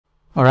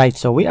Alright,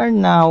 so we are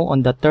now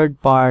on the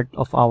third part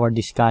of our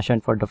discussion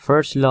for the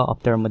first law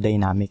of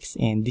thermodynamics,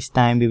 and this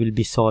time we will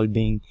be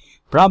solving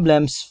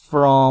problems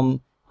from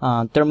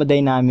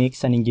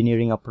Thermodynamics and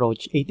Engineering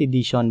Approach 8th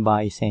edition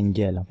by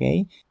Messanger.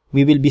 Okay,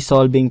 we will be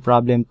solving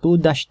problem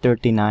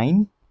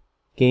 2-39,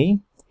 okay,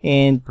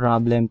 and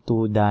problem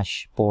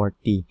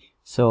 2-40.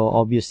 So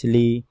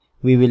obviously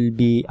we will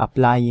be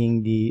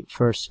applying the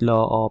first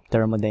law of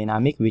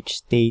thermodynamics, which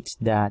states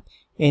that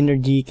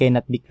energy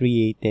cannot be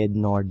created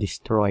nor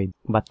destroyed,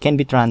 but can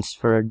be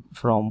transferred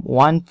from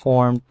one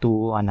form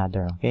to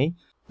another. Okay,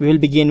 we will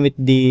begin with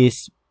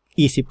this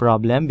easy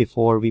problem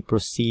before we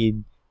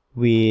proceed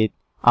with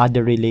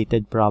other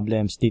related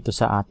problems dito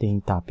sa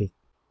ating topic.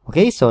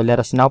 Okay, so let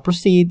us now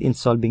proceed in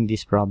solving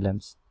these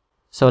problems.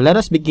 So let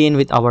us begin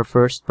with our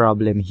first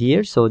problem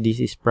here. So this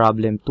is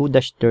problem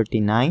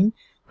 2-39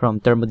 from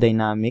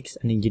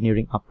Thermodynamics and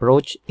Engineering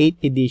Approach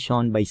 8th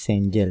edition by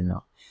Messanger.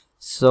 No?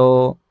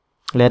 So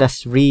let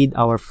us read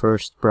our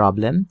first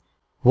problem.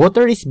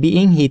 Water is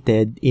being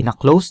heated in a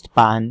closed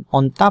pan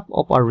on top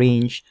of a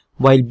range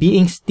while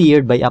being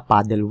steered by a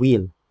paddle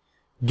wheel.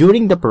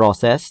 During the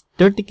process,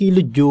 30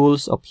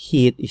 kilojoules of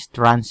heat is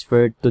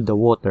transferred to the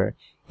water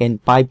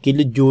and 5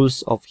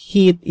 kilojoules of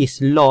heat is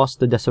lost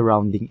to the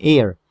surrounding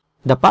air.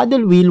 The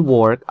paddle wheel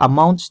work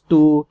amounts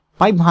to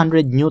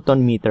 500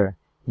 Newton meter.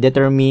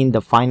 Determine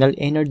the final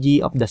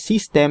energy of the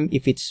system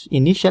if its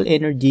initial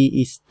energy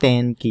is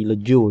 10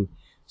 kilojoule.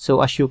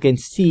 So as you can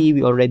see,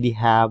 we already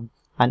have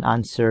an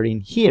answer in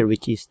here,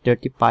 which is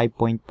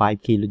 35.5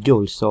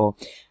 kilojoules. So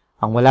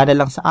ang wala na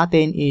lang sa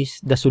atin is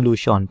the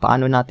solution.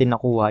 Paano natin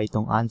nakuha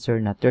itong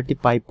answer na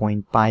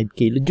 35.5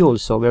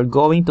 kilojoules? So we're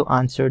going to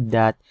answer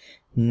that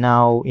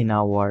now in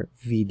our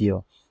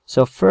video.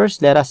 So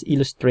first, let us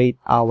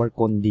illustrate our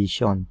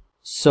condition.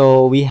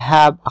 So we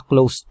have a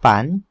closed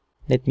pan.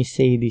 Let me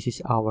say this is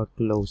our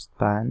closed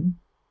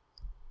pan.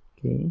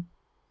 Okay.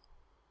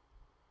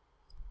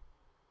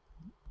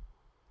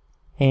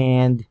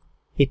 And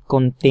it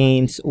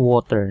contains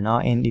water, no?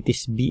 And it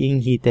is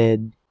being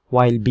heated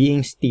while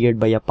being steered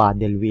by a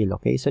paddle wheel.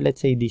 Okay, so let's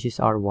say this is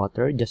our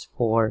water just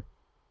for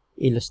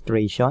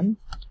illustration.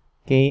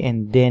 Okay,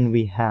 and then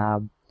we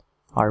have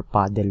our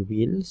paddle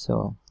wheel.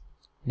 So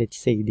let's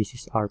say this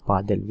is our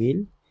paddle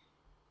wheel,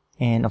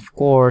 and of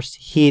course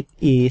heat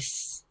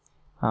is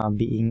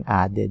being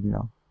added,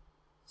 no?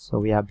 So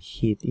we have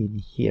heat in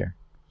here.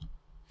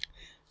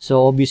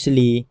 So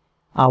obviously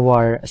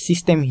our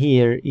system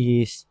here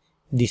is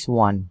this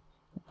one,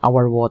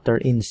 our water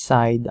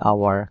inside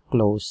our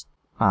closed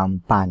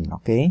pan.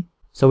 Okay,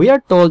 so we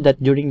are told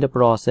that during the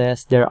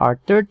process there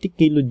are 30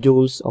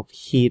 kilojoules of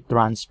heat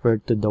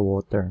transferred to the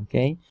water.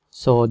 Okay,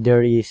 so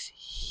there is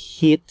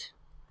heat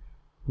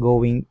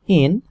going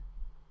in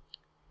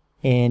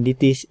and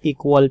it is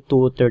equal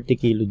to 30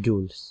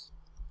 kilojoules.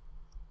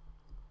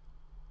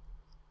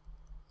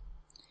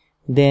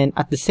 Then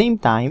at the same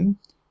time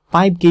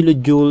 5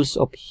 kilojoules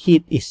of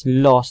heat is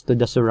lost to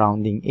the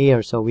surrounding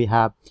air. So we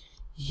have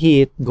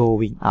heat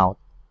going out,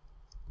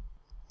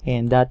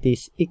 and that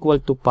is equal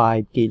to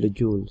 5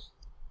 kilojoules.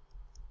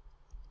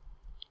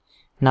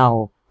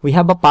 Now we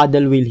have a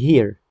paddle wheel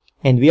here,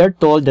 and we are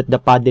told that the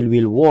paddle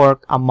wheel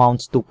work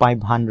amounts to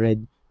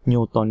 500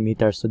 Newton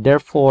meters. So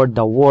therefore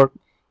the work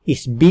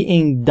is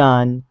being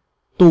done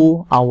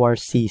to our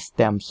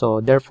system.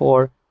 So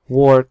therefore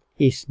work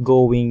is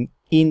going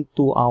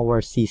into our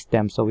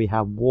system. So we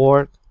have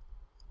work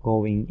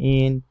going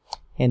in,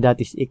 and that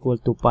is equal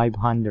to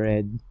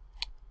 500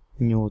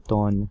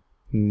 Newton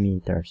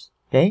meters.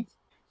 Okay,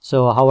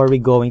 so how are we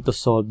going to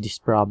solve this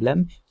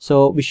problem?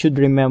 So we should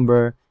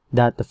remember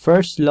that the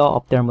first law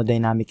of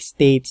thermodynamics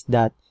states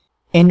that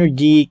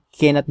energy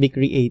cannot be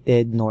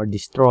created nor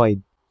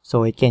destroyed.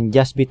 So it can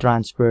just be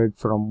transferred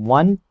from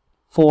one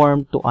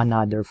form to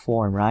another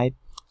form, right?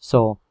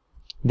 So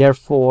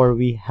therefore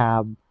we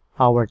have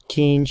our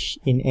change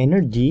in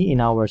energy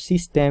in our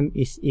system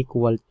is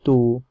equal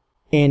to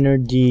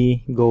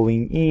energy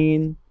going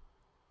in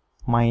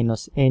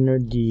minus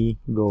energy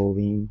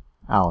going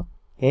out.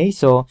 Okay,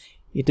 so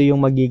ito yung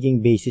magiging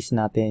basis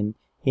natin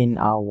in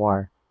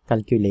our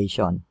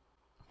calculation.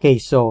 Okay,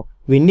 so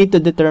we need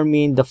to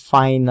determine the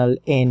final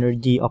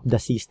energy of the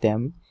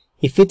system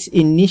if its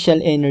initial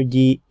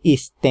energy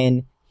is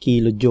 10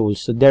 kilojoules.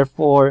 So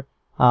therefore,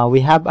 we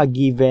have a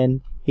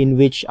given in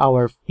which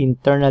our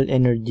internal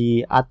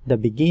energy at the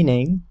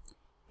beginning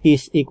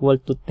is equal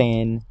to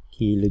 10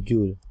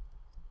 kilojoule.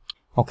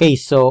 Okay,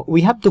 so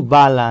we have to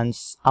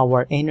balance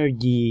our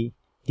energy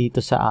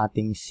dito sa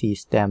ating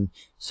system.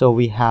 So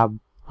we have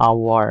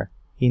our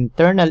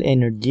internal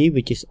energy,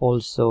 which is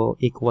also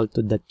equal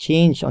to the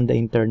change on the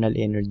internal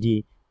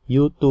energy,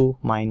 U2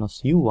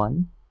 minus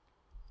U1.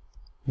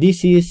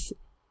 This is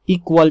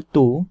equal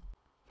to,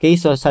 okay,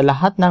 so sa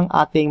lahat ng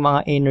ating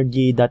mga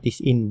energy that is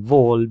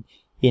involved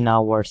in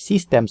our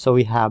system, so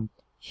we have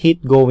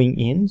heat going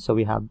in, so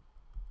we have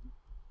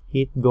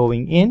heat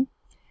going in.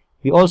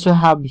 We also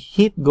have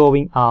heat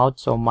going out,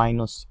 so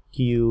minus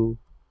Q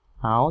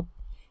out.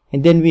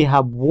 And then we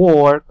have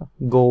work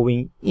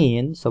going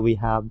in, so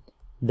we have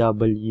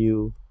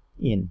W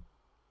in.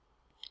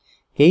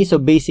 Okay,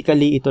 so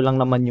basically, ito lang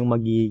naman yung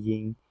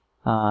magiging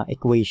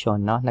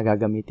equation na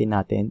gagamitin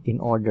natin in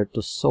order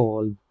to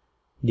solve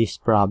this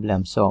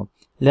problem. So,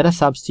 let us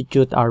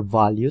substitute our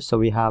values. So,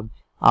 we have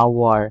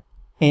our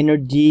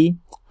energy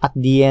at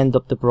the end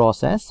of the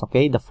process,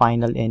 okay, the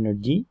final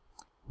energy,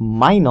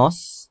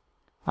 minus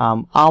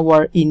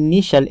our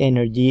initial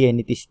energy, and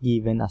it is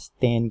given as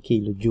 10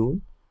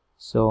 kilojoule.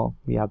 So,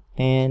 we have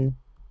 10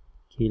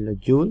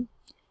 kilojoule.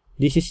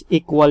 This is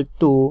equal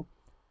to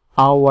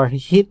our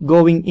heat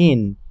going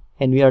in,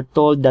 and we are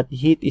told that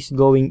heat is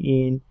going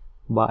in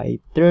by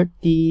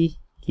 30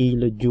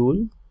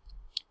 kilojoule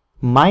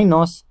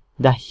minus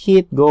the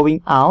heat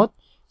going out.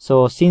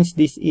 So, since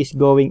this is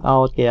going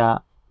out,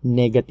 kaya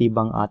negative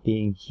ang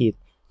ating heat.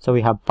 So,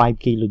 we have 5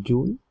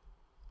 kilojoule.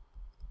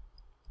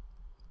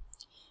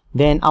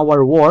 Then,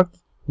 our work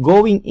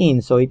going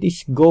in. So, it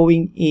is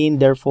going in.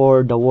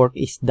 Therefore, the work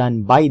is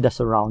done by the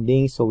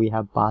surroundings. So, we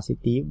have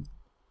positive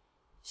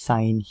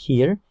sign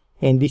here.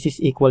 And this is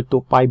equal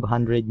to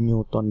 500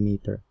 Newton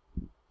meter.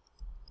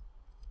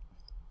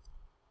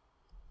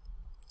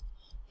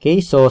 Okay,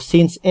 so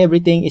since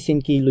everything is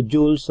in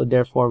kilojoules, so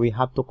therefore we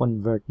have to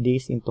convert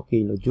this into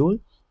kilojoule.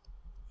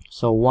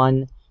 So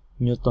 1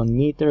 Newton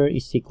meter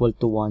is equal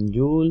to 1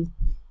 joule.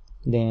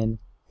 Then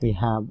we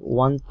have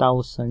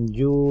 1000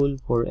 joule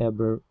for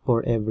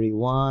every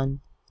 1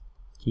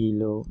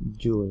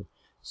 kilojoule.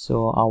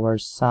 So our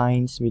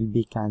signs will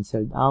be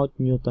cancelled out.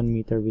 Newton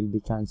meter will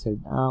be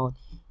cancelled out.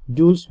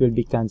 Joules will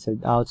be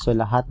cancelled out. So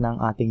lahat ng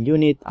ating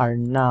unit are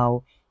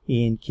now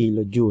in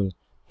kilojoule.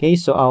 Okay,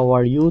 so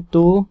our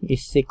U2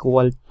 is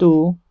equal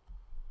to,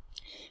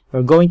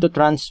 we're going to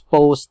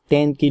transpose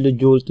 10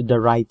 kilojoule to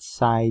the right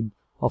side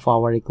of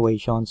our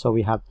equation. So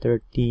we have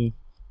 30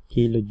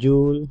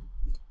 kilojoule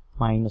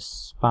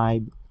minus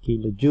 5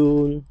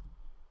 kilojoule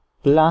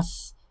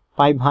plus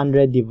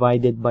 500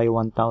 divided by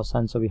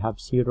 1000. So we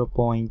have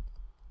 0.5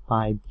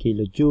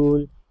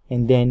 kilojoule.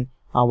 And then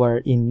our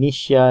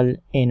initial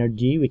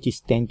energy, which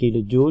is 10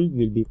 kilojoule,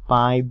 will be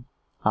 5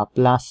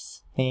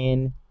 plus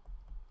 10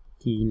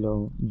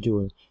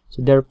 kilojoule.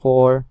 So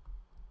therefore,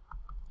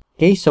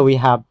 okay, so we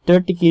have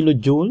 30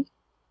 kilojoule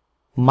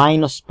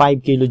minus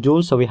 5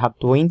 kilojoule. So we have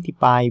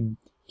 25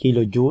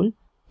 kilojoule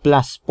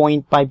plus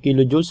 0.5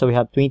 kilojoule. So we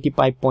have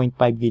 25.5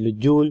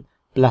 kilojoule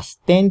plus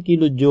 10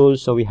 kilojoule.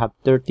 So we have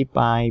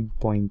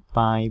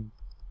 35.5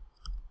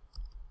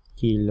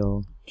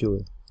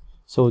 kilojoule.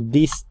 So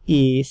this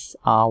is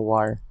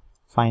our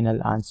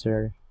final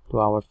answer to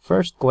our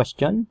first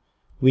question,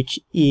 which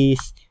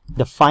is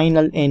the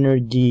final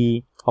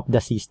energy of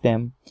the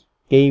system,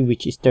 okay,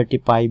 which is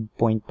 35.5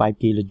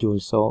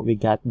 kilojoules. So we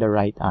got the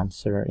right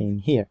answer in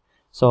here.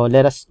 So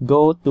let us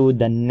go to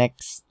the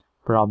next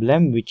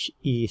problem, which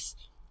is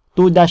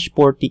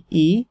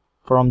 2-40E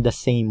from the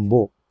same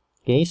book.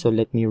 Okay, so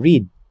let me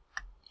read.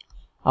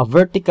 A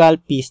vertical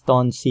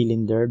piston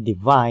cylinder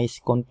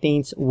device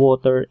contains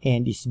water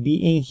and is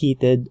being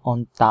heated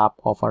on top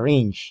of a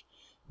range.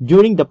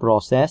 During the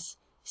process,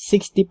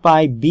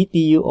 65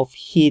 BTU of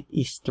heat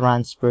is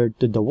transferred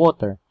to the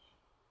water,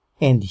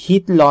 and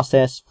heat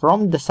losses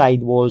from the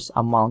sidewalls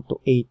amount to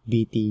 8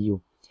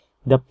 BTU.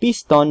 The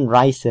piston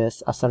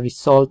rises as a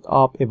result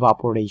of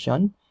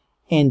evaporation,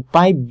 and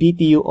 5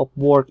 BTU of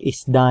work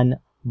is done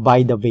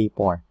by the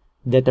vapor.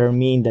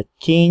 Determine the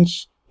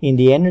change in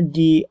the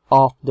energy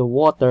of the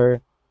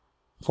water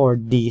for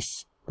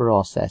this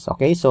process.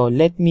 Okay, so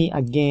let me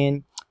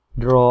again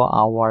draw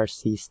our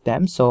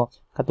system. So,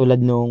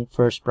 katulad nung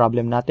first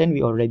problem natin,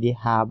 we already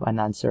have an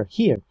answer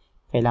here.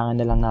 Kailangan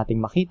na lang nating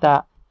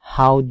makita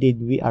how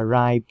did we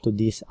arrive to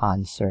this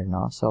answer,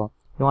 no? So,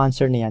 yung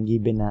answer na yan,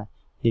 given na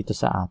dito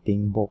sa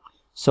ating book.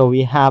 So,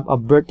 we have a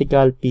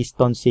vertical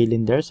piston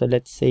cylinder. So,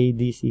 let's say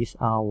this is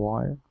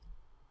our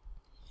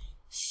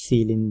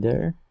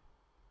cylinder.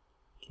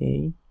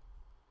 Okay.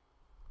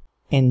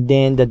 And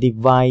then the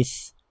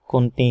device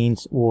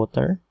contains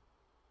water.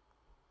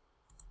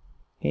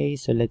 Okay,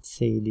 so let's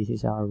say this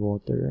is our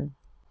water.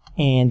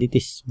 And it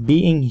is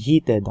being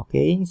heated,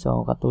 okay?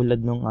 So,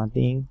 katulad nung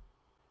ating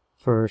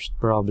first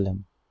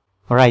problem.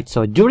 Alright,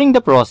 so during the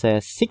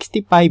process,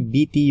 65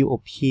 BTU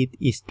of heat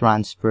is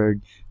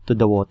transferred to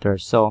the water.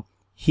 So,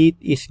 heat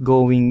is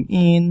going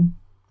in.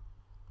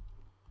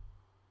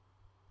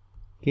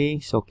 Okay,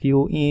 so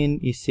Q in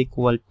is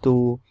equal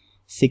to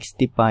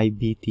 65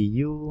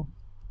 BTU.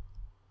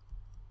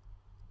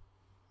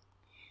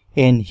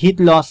 And heat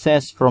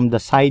losses from the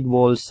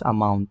sidewalls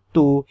amount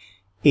to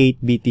 8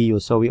 BTU.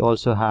 So we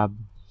also have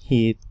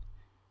heat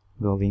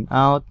going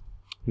out,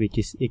 which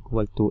is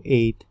equal to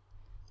 8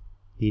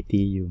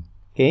 BTU.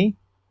 Okay?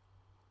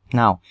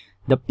 Now,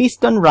 the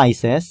piston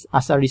rises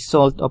as a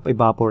result of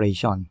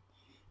evaporation.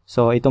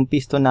 So, itong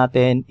piston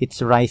natin, it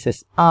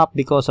rises up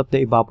because of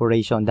the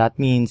evaporation. That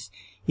means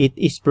it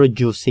is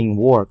producing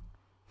work.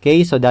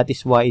 Okay? So, that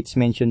is why it's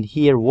mentioned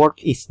here, work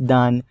is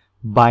done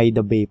by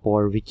the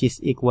vapor, which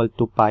is equal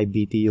to 5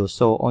 BTU.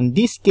 So, on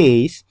this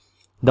case,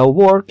 the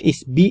work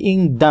is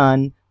being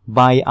done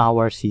by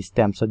our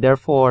system. So,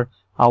 therefore,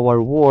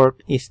 our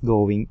work is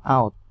going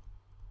out.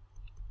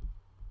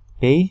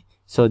 Okay,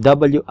 so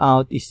W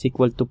out is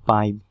equal to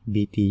 5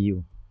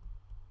 BTU.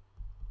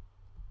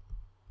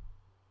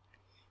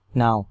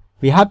 Now,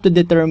 we have to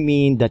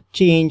determine the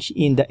change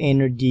in the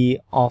energy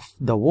of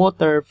the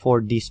water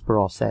for this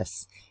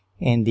process.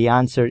 And the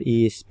answer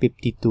is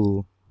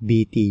 52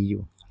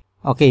 BTU.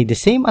 Okay, the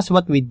same as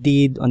what we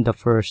did on the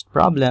first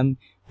problem,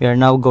 we are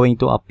now going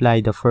to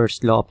apply the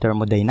first law of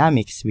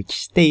thermodynamics, which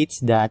states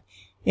that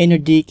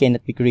energy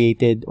cannot be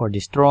created or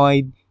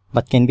destroyed,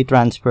 but can be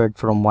transferred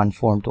from one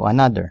form to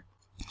another.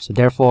 So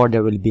therefore,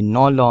 there will be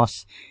no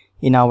loss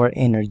in our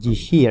energy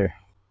here.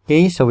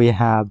 Okay, so we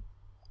have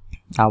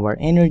our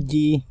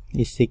energy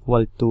is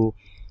equal to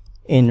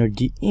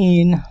energy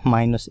in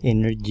minus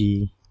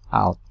energy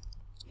out.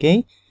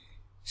 Okay,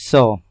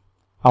 so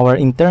our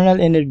internal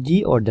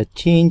energy or the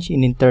change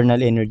in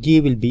internal energy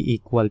will be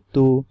equal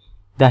to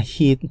the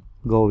heat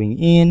going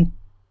in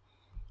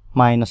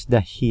minus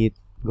the heat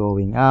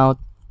going out.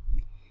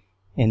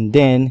 And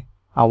then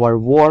our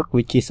work,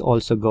 which is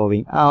also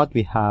going out,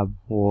 we have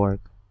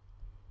work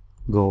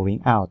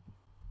going out.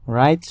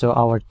 Right? So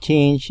our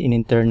change in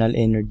internal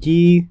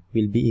energy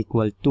will be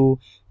equal to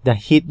the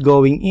heat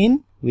going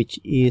in, which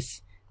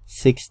is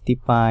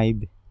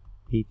 65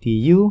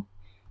 BTU,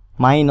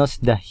 minus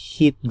the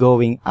heat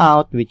going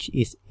out, which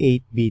is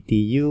 8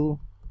 BTU,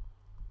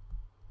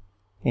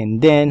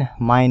 and then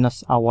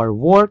minus our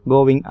work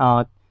going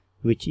out,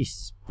 which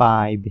is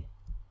 5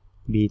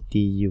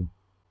 BTU.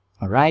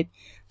 Alright,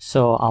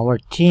 so our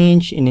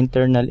change in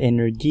internal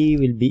energy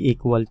will be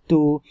equal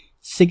to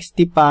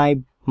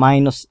 65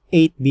 minus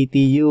 8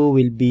 BTU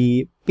will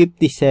be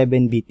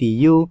 57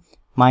 BTU,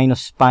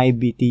 minus 5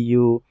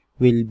 BTU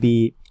will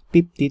be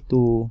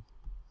 52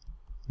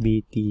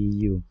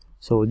 BTU.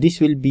 So this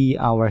will be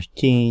our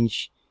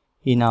change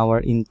in our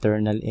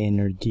internal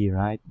energy,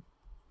 right?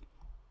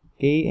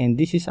 Okay, and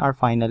this is our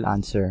final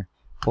answer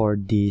for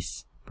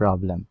this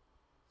problem.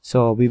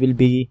 So we will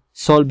be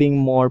solving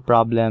more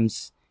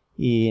problems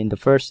in the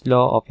first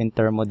law of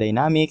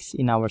thermodynamics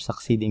in our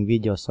succeeding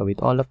videos. So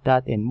with all of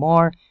that and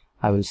more,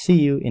 I will see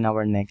you in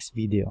our next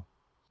video.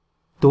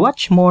 To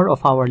watch more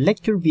of our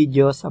lecture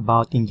videos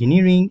about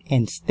engineering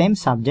and STEM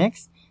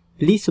subjects,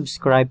 please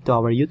subscribe to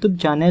our YouTube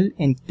channel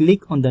and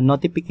click on the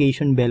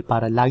notification bell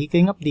para lagi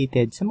kayong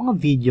updated sa mga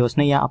videos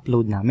na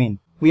i-upload namin.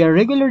 We are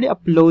regularly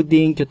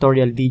uploading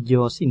tutorial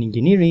videos in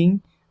engineering,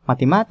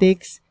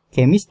 mathematics,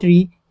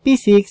 chemistry,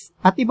 physics,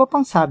 at iba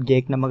pang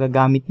subject na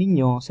magagamit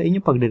ninyo sa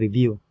inyong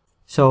pagre-review.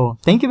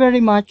 So, thank you very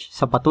much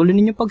sa patuloy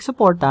ninyong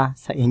pagsuporta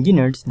sa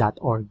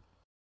engineers.org.